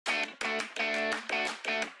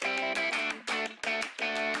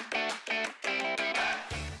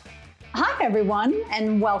Hi everyone,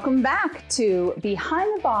 and welcome back to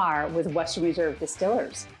Behind the Bar with Western Reserve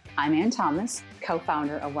Distillers. I'm Ann Thomas,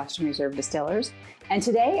 co-founder of Western Reserve Distillers, and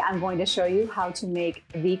today I'm going to show you how to make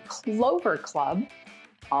the Clover Club,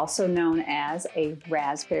 also known as a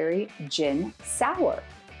raspberry gin sour.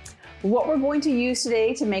 What we're going to use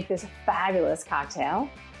today to make this fabulous cocktail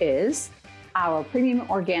is our premium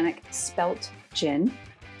organic spelt gin.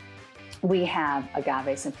 We have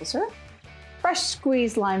agave simple syrup, fresh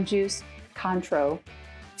squeezed lime juice, Cointreau,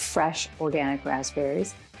 fresh organic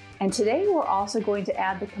raspberries, and today we're also going to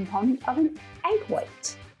add the component of an egg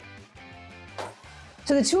white.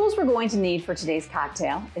 So the tools we're going to need for today's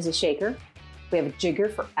cocktail is a shaker, we have a jigger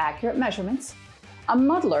for accurate measurements, a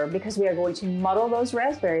muddler because we are going to muddle those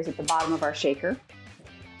raspberries at the bottom of our shaker.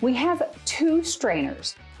 We have 2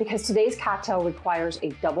 strainers because today's cocktail requires a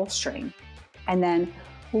double strain, and then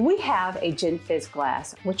we have a gin fizz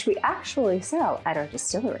glass, which we actually sell at our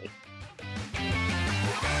distillery.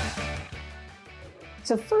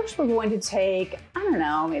 So first we're going to take, I don't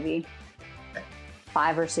know, maybe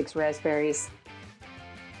 5 or 6 raspberries.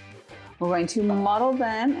 We're going to muddle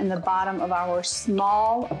them in the bottom of our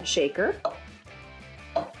small shaker.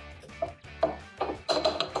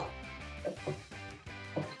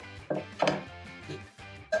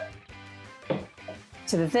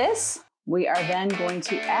 To this, we are then going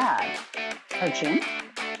to add our gin,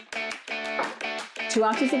 2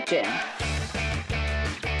 ounces of gin,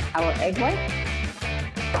 our egg white,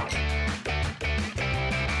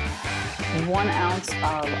 1 ounce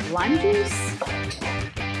of lime juice,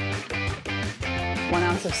 1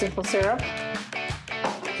 ounce of simple syrup,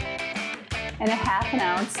 and a ½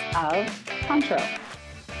 ounce of Cointreau.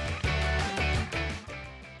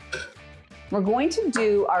 We're going to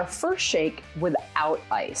do our first shake without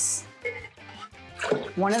ice.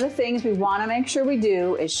 One of the things we want to make sure we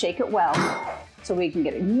do is shake it well so we can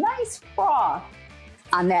get a nice froth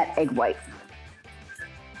on that egg white.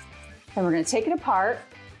 Then we're going to take it apart.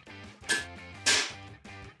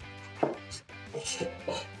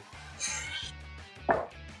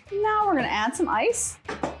 Now we're going to add some ice.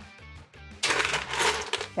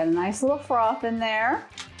 Get a nice little froth in there.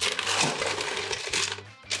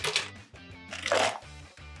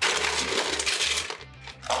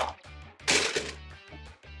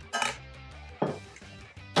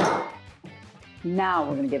 Now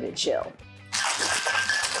we're going to give it a chill.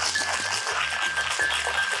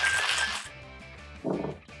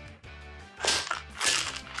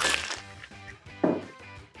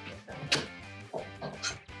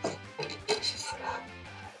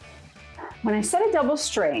 When I said a double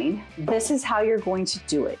strain, this is how you're going to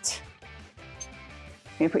do it.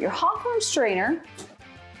 You're going to put your Hawthorne strainer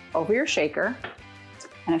over your shaker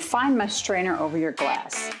and a fine mesh strainer over your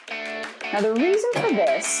glass. Now the reason for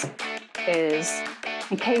this is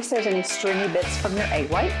in case there's any stringy bits from your egg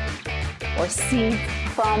white or seeds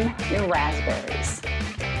from your raspberries.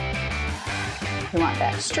 You want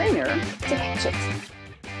that strainer to catch it.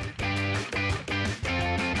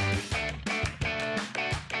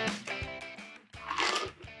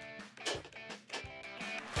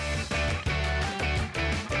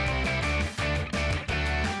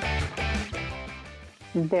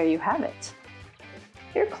 There you have it,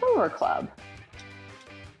 your Clover Club.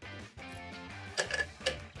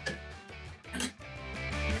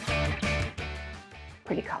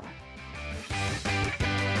 Pretty color.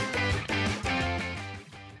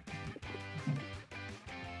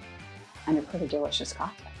 And a pretty delicious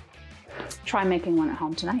cocktail. Try making one at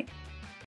home tonight.